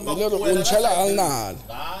ku komba ku wena unchela alnala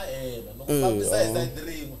no ku fambisa hi side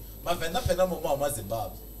rin'we mavenda phela mo ma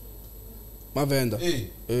Zimbabwe mavenda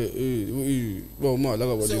bo ma la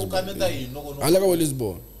ka se u kaneta yini loko ala ka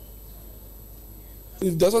Lisbon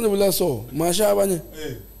that's what vula so mashava ne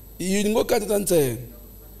yini ngokati ta ntsena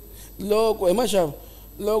loko hi mashava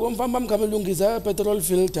loko mfamba mi kha mi lunghisa petrol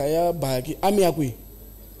filter ya baki a mi ya kwihi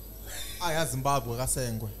a ya Zimbabwe ka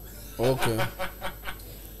Sengwe okay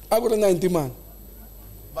a ku ri 90 mani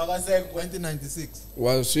Vakasengwe 2096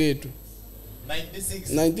 wa swetu 96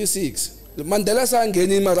 96 Mandela sa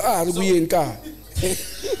ngheni mara a ha ri ku yeni ka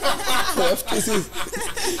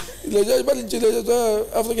lejo ba le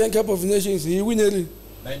African Cup of Nations hi wineri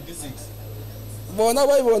 96 bona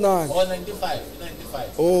va yi vonanga oh 95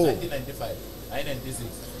 Oh. 1995 I 96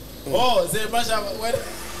 oh ze mashava when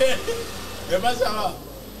mashava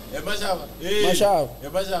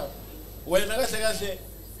wena kahle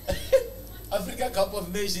Africa Cup of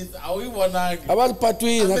Nations awuyibonanga a va ri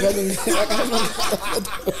patwini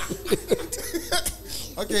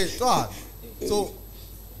okay so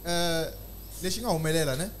lexi nga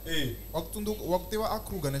humelela ne wa ku tiva a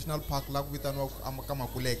Kruger National Park la ku vitaniwa ka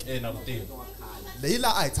Makuleke na kutivi leyi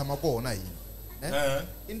la a hi tshama kona hina ne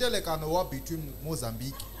indelekano wa between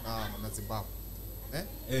Mozambique na Zimbabwe ne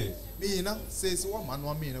mina sesi wa mhani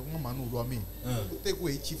wa mina ku nga mhanulu wa mina u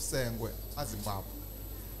tekiwe hi Chief Sengwe a Zimbabwe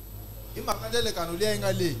hi mhaka ndelekano leyi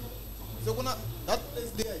nga leyi so kuna that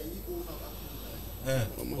place leyi hi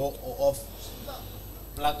of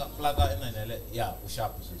plaka enanele ya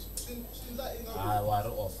usharp sisi wari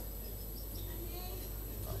off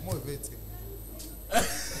moivetse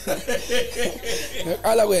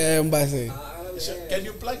ala ku hemba se can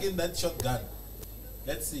you plug in that shotgun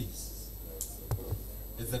let's see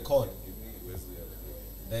it's the code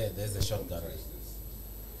there's a shotgun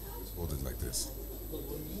Hold it like this.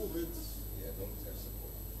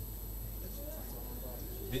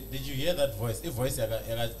 Did you hear that voice? If voice yaga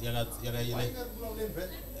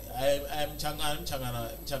I'm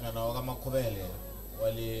changana wakamakhubele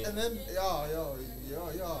wali and then yeah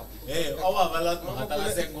hey awabala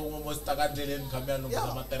makatala sengo ngomostakandleleni khamyana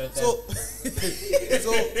ngamaterete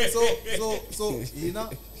so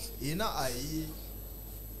ina ai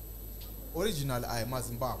original ai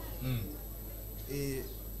Zimbabwe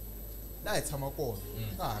la hi tshama kona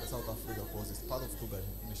ka ha ri South Africa because it's part of Kruger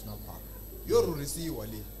National Park yo rurisiwa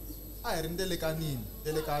le a hi ri ndelekanini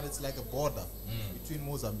it's like a border between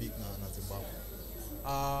Mozambique na Zimbabwe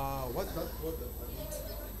what's that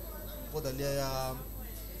border le ya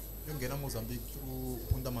yo ngena Mozambique through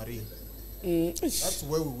Punta Maria that's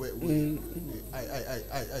where we were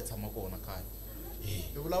I tshama kona khaya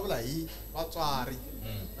le vulavula hi vatswari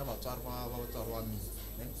na vatswari wa mina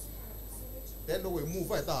then loko hi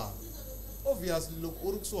move hi ta obviously loko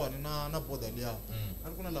u ri kusuhani na border liya a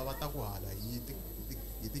ri ku na lava ta ku hala hi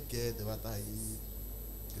tigede va ta hi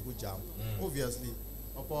ku jump obviously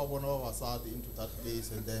papa wa vona vavasati into that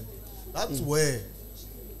place and then that's where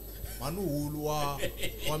manuhulu wa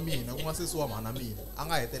mina ku nga sesi wa mhana mina a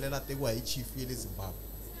nga hetelela tekiwa hi chief ya le Zimbabwe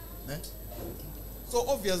ne so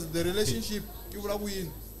obviously the relationship yi vula ku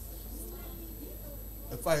yini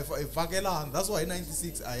if vakelana that's why in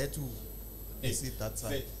 96 I had to visit that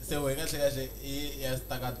side se wena kahle ya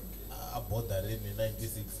staka a border in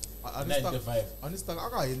 96 95 anistaka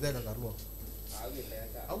aka hindeka nkarhi lowu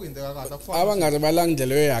a ku hindeka kahle ku a va nga rivalangi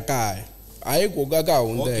ndlela yo ya kaya a yi ku ka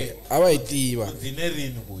hundeka a va yi tiva dzine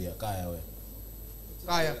rini ku ya kaya wena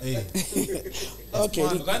kaya okay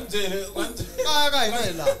kanjele kaya ka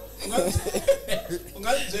hina la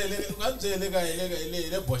unganjele ka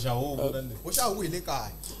ile bosha huko nande bosha huko ile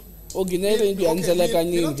kaya oginele indlu ya ndlela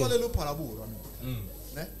kanyingi ngitsole lo phalaburo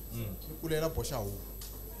ne kulela bosha huko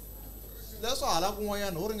leswo hala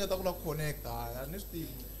kun'wanyana u ringeta ku la connecta ni swi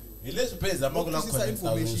hi leswi pheza ma ku la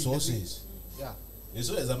connecta resources yeah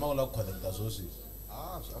leswo eza ma ku la connecta resources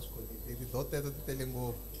swi connected doteto titele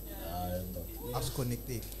ngopfu a swi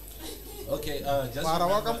connected okay just mara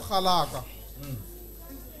wa ka mkhalaka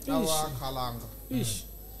na wa khalanga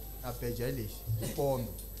a beja lexi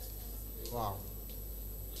pondo wow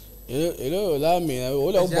hello la mina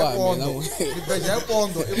hola uba mina beja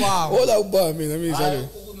pondo i van'we hola uba mina misalo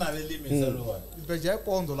ku na le limits lo beja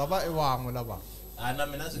pondo lava i van'we lava na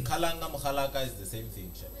mina sikhalanga mkhalaka is the same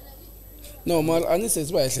thing no mar ani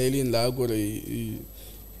sesiba ehlelini la ku ri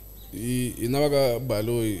ina ka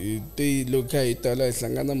Baloyi te lokha itala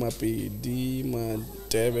ihlangana mapedi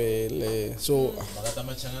matebele so makata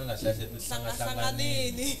machanga ngahlahle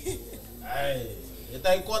hlanganini hayi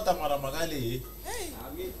eta ikota mara makali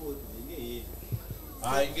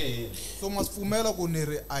hayi nge so masifumela ku ni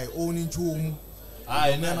ri I own nchumu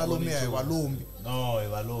hayi na lo mi hi valombi no hi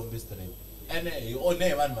valombi straight ene hi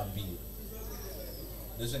one vanhu vambirhi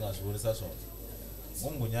leswi nga swi vurisa swona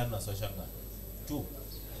mungunyana na soshanga 2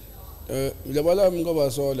 lava lava mi nga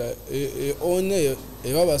va sola one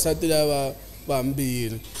hi vavasati lava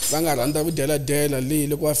vambirhi va nga rhandza vudeladela leyi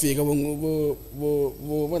loko va fika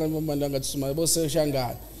vona mani va nga tsutsuma vo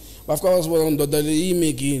Sexangani va fika va swi vona ndoda leyi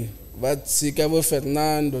yimekini va tshika vo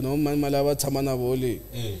Fernando no mani mali va tshama na vo leyi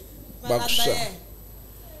va ku swa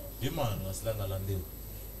hi mani wasilanga landiwa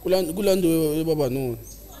ku landiwe vavanuna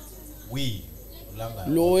wi ulanga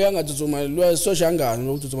loyi a nga tsutsuma loyi Sexangani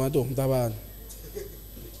loku tsutsuma tihomu ta vanhu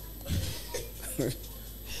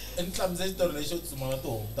enhlamusela xitori lexo tsutsuma na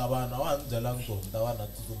tihomu ta vanhu a wa ha ni byelanga tihomu ta vanhu a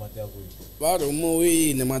tsutsuma ti ya kwihi va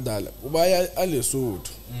rhumiwile madala ku va ya a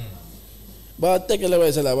Lesotho va tekela va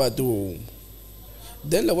yisa lava tihomu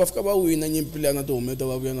then loko va fika va wina nyimpi liya na tihomu to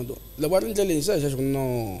va vuya na tona loko va ri ndleleni xa xaxo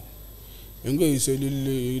no hi nge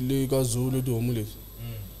yiseli le ka Zulu tihomu leti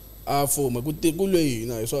a fuma ku lwe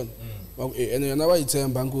hina hi swona ene yena va yi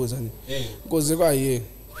tshemba nkuzani nkuzi ka hi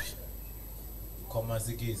khoma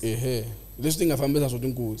sikisi leswi ti nga fambisa swo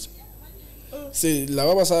tinkuzi se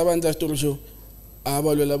lava va sala va endla xitori xo a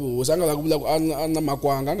va lwela vuhosi a nga la ku vula ku a na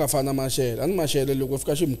makwanga a nga fana na Mashele a ni Mashele loko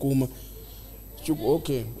fika xi mukuma xi ku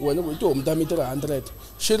okay wena ku tihomu ta mi 300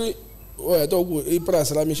 xi ri u heta ku i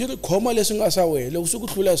purasi ra mi xi ri khoma leswi nga swa wena loko swi ku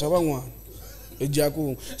tlula hi swa van'wana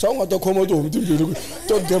ejaku swa u nga ta khoma tihomu timbirhi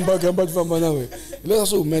to gemba ti famba na wena leswi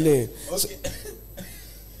swi humelela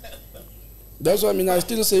that's why I mean I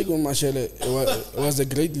still say Mashele was a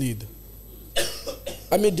great leader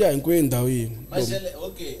a media hinkwenu ndhawu yin'we Mashele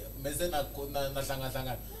okay mese na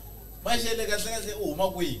hlangana Mashele kahle u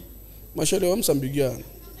huma kwihi Mashele wa Msambikiyana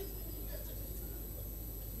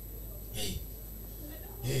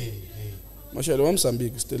Mashele wa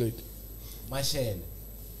Msambiki straight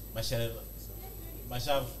Mashele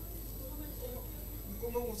mashavu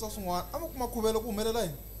kumbe ku sa swin'wana a ku makhuvelo ku humelela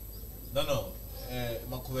yini no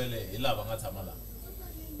makhuvele hi lava nga tshama la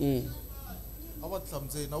a va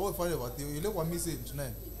hlamuseli na vo fanele va tivi hi le kwa miseni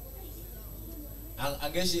swinene a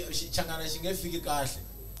nge xichangana xi nge fiki kahle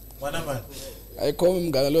n'wana mani a yi khomi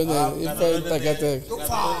munghana lonene i fa yi tekateka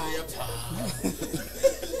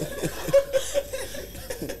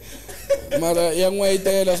mara ya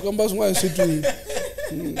n'wayitela swi komba swin'wana swi twini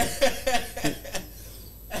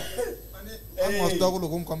a ni wa swi tiva ku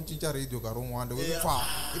loko mi kha mi cinca radio nkarhi wun'wana loko pfa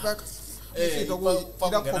i va fika ku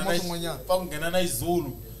yi la khoma swin'wanyana fa ku nghena na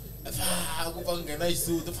Izulu ku fa ku nghena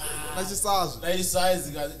Xisuthu na xisazi na isize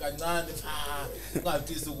kancane ku nga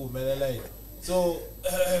twisi ku humelela yini so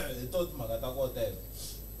hi to timhaka ta kotela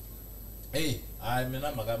hayi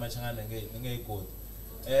mina mhaka ya Machangana ni nge yi koti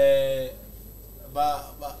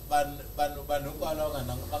vanhu hinkwavo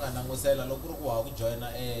va nga langusela loko ku ri ku wa ku joyina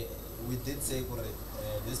we did say ku ri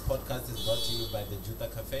this podcast is brought to you by the Juta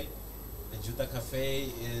Cafe. The Juta Cafe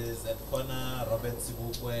is at corner Robert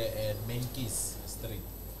Sibukwe and Menkis Street,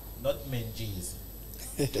 not Menchis.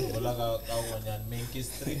 Menkis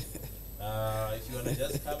Street. If you wanna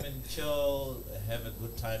just come and chill, have a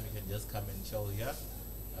good time, you can just come and chill here.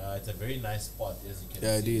 It's a very nice spot, as you can see.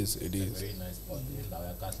 Yeah, it is. It's a very nice spot.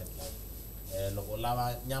 Loko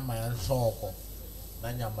lava nyama ya nhloko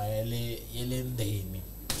na nyama ya le ndeni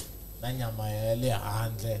na nyama ya le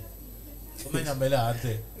handle kuna nyama ya le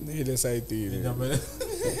handle ni le side nyama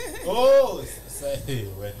oh sai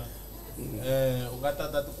wena u nga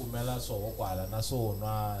ta tikumela swo kwala na swo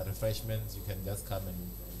nwa refreshments, you can just come and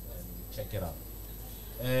check it out.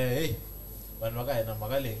 Hey vanhu va ka hina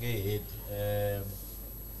mhaka leyi nge heti.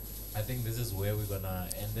 I think this is where we're gonna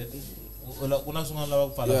end it. Kuna swin'wana lava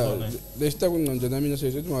ku pfala swona lexi ta ku nqondo na mina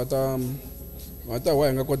sweswi timhaka ta wa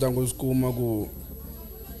hi nga kotanga ku swi kuma ku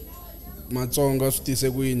Matsonga swi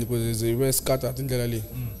tise ku yini ku ze ve scatter tindlela leyi.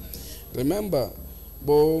 Remember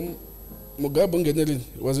bo Mugabe nghenelini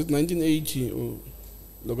was it 1980 or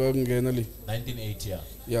loko nghena leyi 1980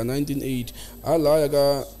 yeah 1980 hala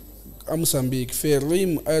ka a Mozambique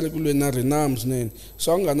Ferrim a ri ku lwe na Renam swinene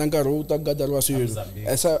so nga na nkarhi wo ta gadariwa swilo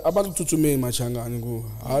esa a va tsutsumeni Machangani ku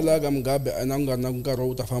hala ka Mugabe a nga na nkarhi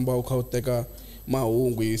wo ta famba u kha u teka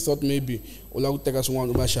mahungu. He thought maybe u la ku teka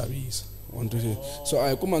swin'wana u va xavisa on to say so a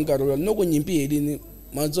hi kuma nkarhi wo no ku nyimpi helini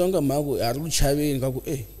Matsonga mhaku a ri ku chaveni ka ku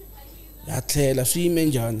ya tlhela swi yime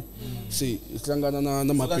njhani se hlangana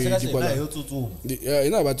na mapedi kwala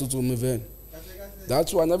ina va tsutsumi vhen.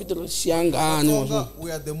 That's why navito Xiangani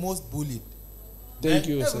we are the most bullied. Thank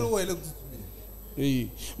you sir. Everywhere look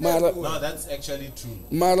mara no, that's actually true.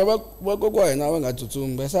 Mara va kokwa hina va nga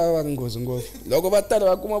tsutsumi va sa va ri nghozi ngopfu loko va tala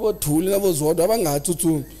va kuma vo Thuli na vo Zodwa va nga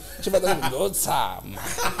tsutsumi swi va ta lo tshama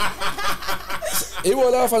i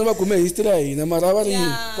vona va fanele va kume history ya hina mara va ri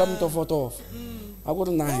ka mtofotofo a ku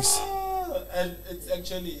ri nice and it's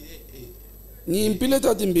actually nyimpi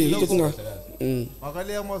leta timbirhi leti nga mhaka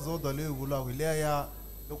leya Mazodwa leyi vulaka hi leya ya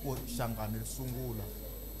loko Xangani ri sungula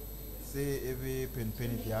se eve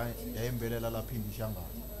pen ya embelela la phindi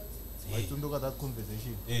shangana bayitsundzuka that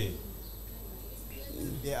conversation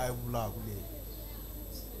le a bula kule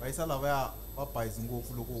bayisa lava va bhayizi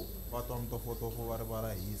ngopfu loko va twa mtofotofo va ri va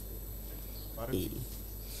la history va ri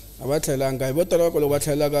abathelanga ibotela loko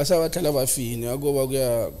bathela se bathela bafini akuba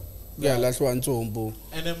kuya lahlwa ntsumbu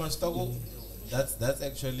ene masitako that's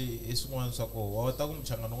actually iswin'wana swa ko wa ta ku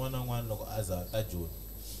mchangano n'wana na n'wana loko aza ta Joni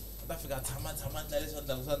ta fika tshama ndlela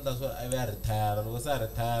swa swo a ya retire loko sa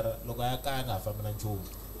retire loko ya kaya nga fambi na nchumu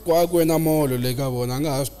kwa kwena molo le ka vona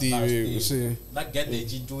nga ha swi tivi se na gede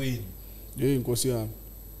cincwini inkosi yami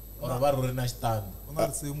ora va ruri na xitandi ku nga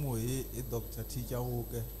risimu hi Dr. Teacher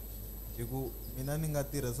Wuke hiku mina ni nga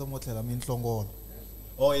tirhisa mo tlhela minhlongola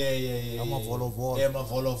oh yeah mavolovolo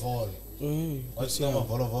mavolovolo what's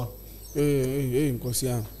mavolovolo inkosi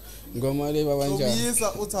yami ngoma le baba njani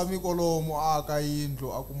Sobisa u tshami kolomo aka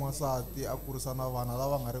yindlu a kuma sati a kurisa na vana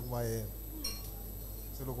lava nga ri ku va yena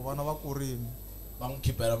se loko vana va kurini va n'wi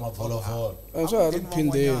khipela mavolovolo swa ha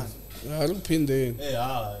ri phindeni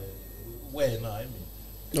wena I mean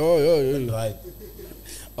yo right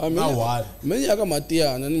meni yaka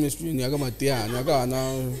Matiyani ni miswini yaka Matiyani yaka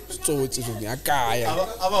na switsotsi swo ya kaya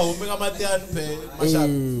ava humi ka Matiyani phe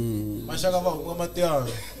mashaka va humi ka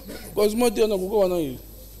Matiyani cause Matiyani ku kona yi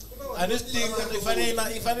ani stinga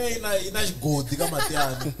ifane ina xigodi ka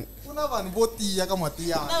Matiyani ku na vanhu vo tiya ka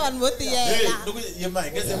Matiyani na vanhu vo tiyela loko yema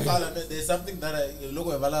hi ngese pfala there's something that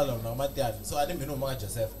loko hi valala na Matiyani so ani mina huma ka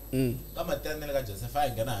Joseph ka Matiyani le ka Joseph a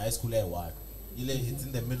ngena high school ya 1 ile it's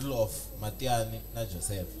in the middle of Matiyani na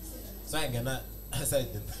Joseph so a ngena side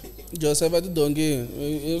Joseph at dongi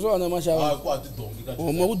izona mashaka kwa tidongi ka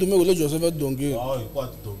uma kudume kule Joseph at dongi kwa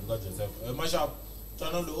tidongi ka Joseph mashaka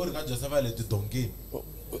tsana lo ori ka Joseph le tidongi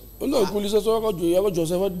no kulisa so ka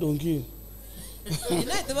Joseph at dongi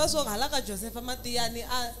ina tiva swo hala ka Joseph Matiyani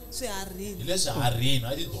a swiharini ile swiharini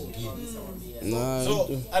a tidongi so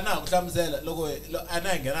ana ku hlamusela loko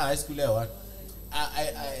ana ngena high school ya 1 I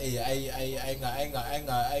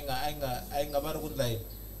nga vari ku ndla yini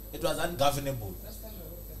it was ungovernable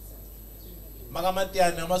maka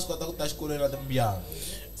Matiyani a ma swi kota ku ta xikolweni na timbiyana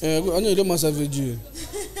ani ile masavage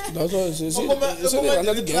that's why se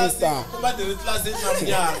ana the gangster kuma diri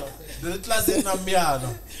class na mbiyana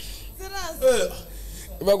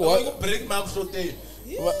va ku break mark shoteni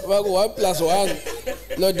va ku 1+1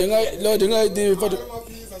 lo dinga di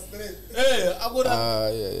akura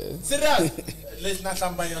serious leswi na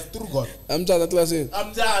hlambanya Sturgot amtsana classini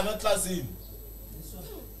amtsana classini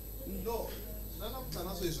no na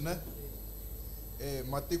mtsana sweswi ne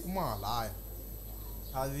matiko mahalaya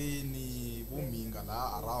thaveni vuminga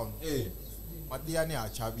la around Matiyani a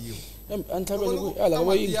chaviwa anthabeni ku ala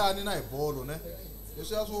ka yini Matiyani na hi bolo ne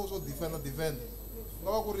leswi ya swo defend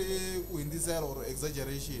nga va ku ri ku hindisela or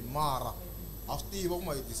exaggeration mara a swi tiva ku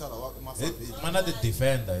ma hitisa lava masavage mana the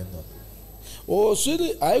defender endo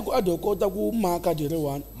swiri hayi ku adokota ku maka diri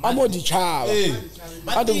 1 amo di chava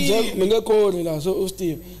adokje minge khoni la so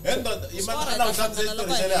Steve endo imana na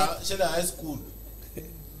hlamusela shele high school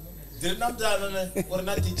diri na mbyana ne ku ri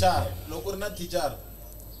na teacher loko ri na teacher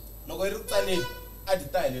loko ri tsaleni a di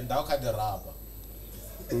ta ile ndawu kha di rapa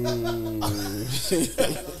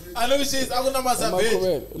alokishisi a ku na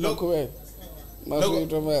masavage loko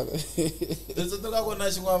maswito mara leswi tuka ku na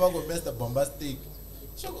xin'wana va ku Mr Bombastic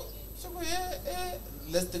xoko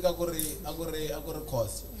let's take a ku ri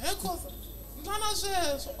course course ndana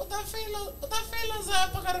sweswo u ta faila za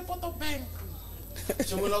phaka report bank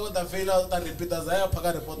xivula ku ta faila u ta repeat za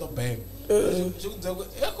phaka report bank xi ku byela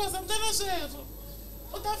ku course ndana sweswo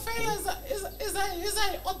u ta faila za iza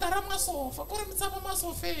order masofa ku ri mi tshama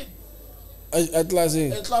masofeni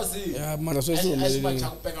atlasini ya mara sweswo ma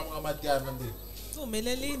penga mga Matiyani ndi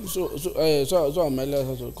humelelini so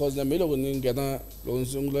humelela so cause na milo ni ngena lo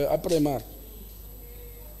nsungule a primary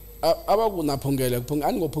aba ku naphungela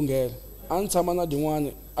ani ngophungela ani tshama na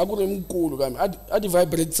din'wana a ku ri mkulu kami a di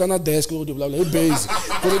vibrate sana desk lo di vulavula hi base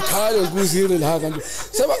ku ri khale ku ziri la kanjho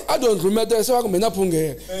se va a don't remember se va ku mina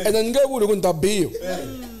phungela and then nge vuli ku nta biyo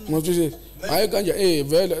ngotsi hayi kanje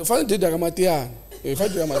vele fana dida ka Matiyani fa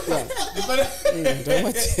dida Matiyani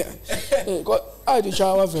ko a di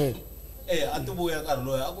chawa vele a ti vuya nkarhi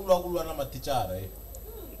loyi a ku lwa na mathicara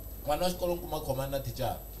n'wana wa xikolo kuma khoma na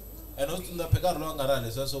thicara and u tsundza nkarhi lowu nga raha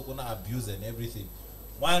leswiya swo ku na abuse and everything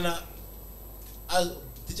n'wana a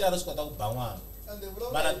thicara swi kota ku ba n'wana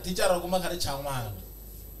mara thicara kuma kha ri cha n'wana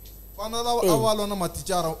vana lava a va lwa na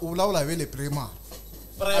mathicara u vulavula hi ve le primary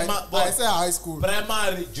se high school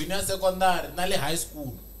primary junior secondary na le high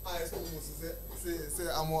school se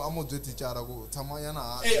amo byeti cara ku tshama yana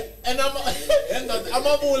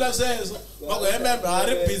amavula sweswo va ku hemembe ha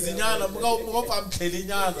ri busy nyana muka pfa mtlheli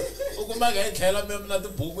nyana u kuma ka hi tlhela mem na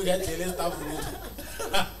tibuku hi ya tlhele staff room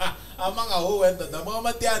ama nga ho wenda da ma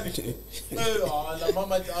Matiyani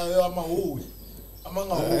ama ho ama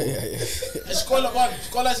nga ho xikola vanhu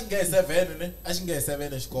xikola xi nge 7 ne a xi nge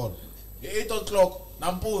 7 xikola hi 8 o'clock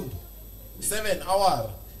nampundzu 7 hour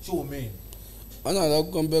xi humini ana la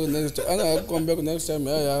kombeka next time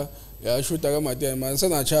ya shoot ka Matiyani man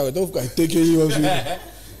sana chawe to fika tekeliwa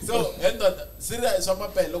so enda serious swa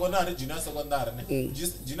mapele loko na ri junior secondary ne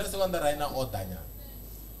junior secondary ayina odanya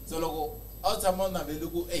so loko a tshama na vele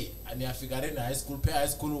ku ani ya fika rena high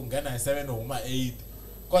school ungena hi 7 huma 8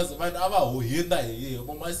 cause vanhu ava ho hinda hi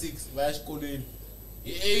ma 6 va ya xikolweni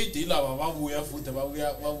hi 8 hi lava va vuya futhi va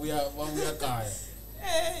vuya kaya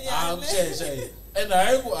ku xexa and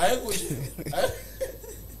hayi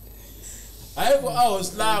ku a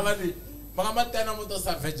hoslava ni maka matena mo to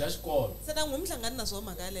savage xikolo se na n'wi mihlangani na swo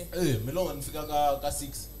mhaka le mi loko ni fika ka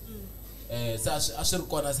 6 sa a swi ri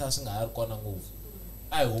kona sa swi nga ha ri kona ngopfu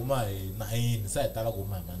a hi huma hi 9 sa hi tala ku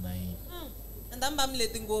huma hi ma 9 ndamba mi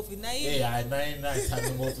leti ngopfu 9 hayi 9 na hi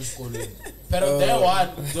tshame ngopfu xikolweni pero day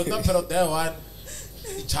 1 jota pero day 1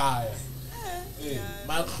 i chaya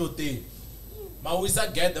ma hloteni ma wisa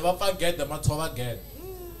gede va pfa gede ma tshova gede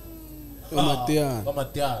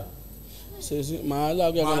Matiyani se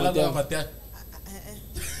mahala ku ya Matiyani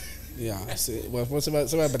yeah se va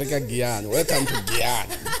breka Giyani welcome to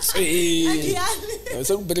Giyani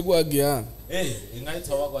se ku breka Giyani hi nga yi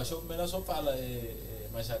tshova kwa xo mina swo pfala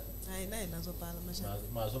maxaka hayi na hina swo pfala maxaka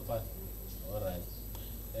ma swo pfala all right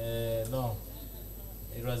no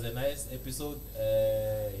it was a nice episode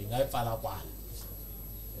hi nga yi pfala kwala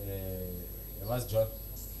it was John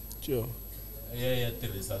sure yeah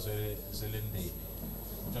tirhisa swe le ndeni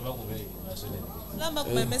tava ku ve na swe le ndeni lamba ku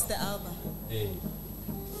Mr. Alba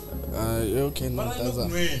okay no that's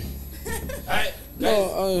no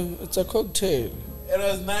it's a cocktail. It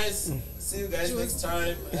was nice. See you guys next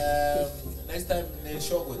time. Next time ne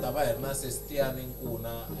show ko tava hi na Matiyani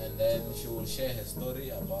and then she will share her story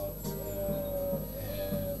about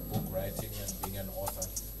book writing and being an author.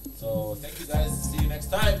 So thank you guys. See you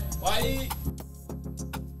next time. Bye.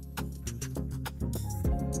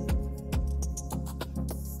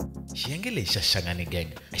 xiyenge lexi xa Shangani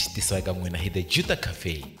Gang a xi tisiwa eka n'wina hi the Juta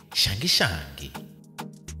Cafe. Shangi.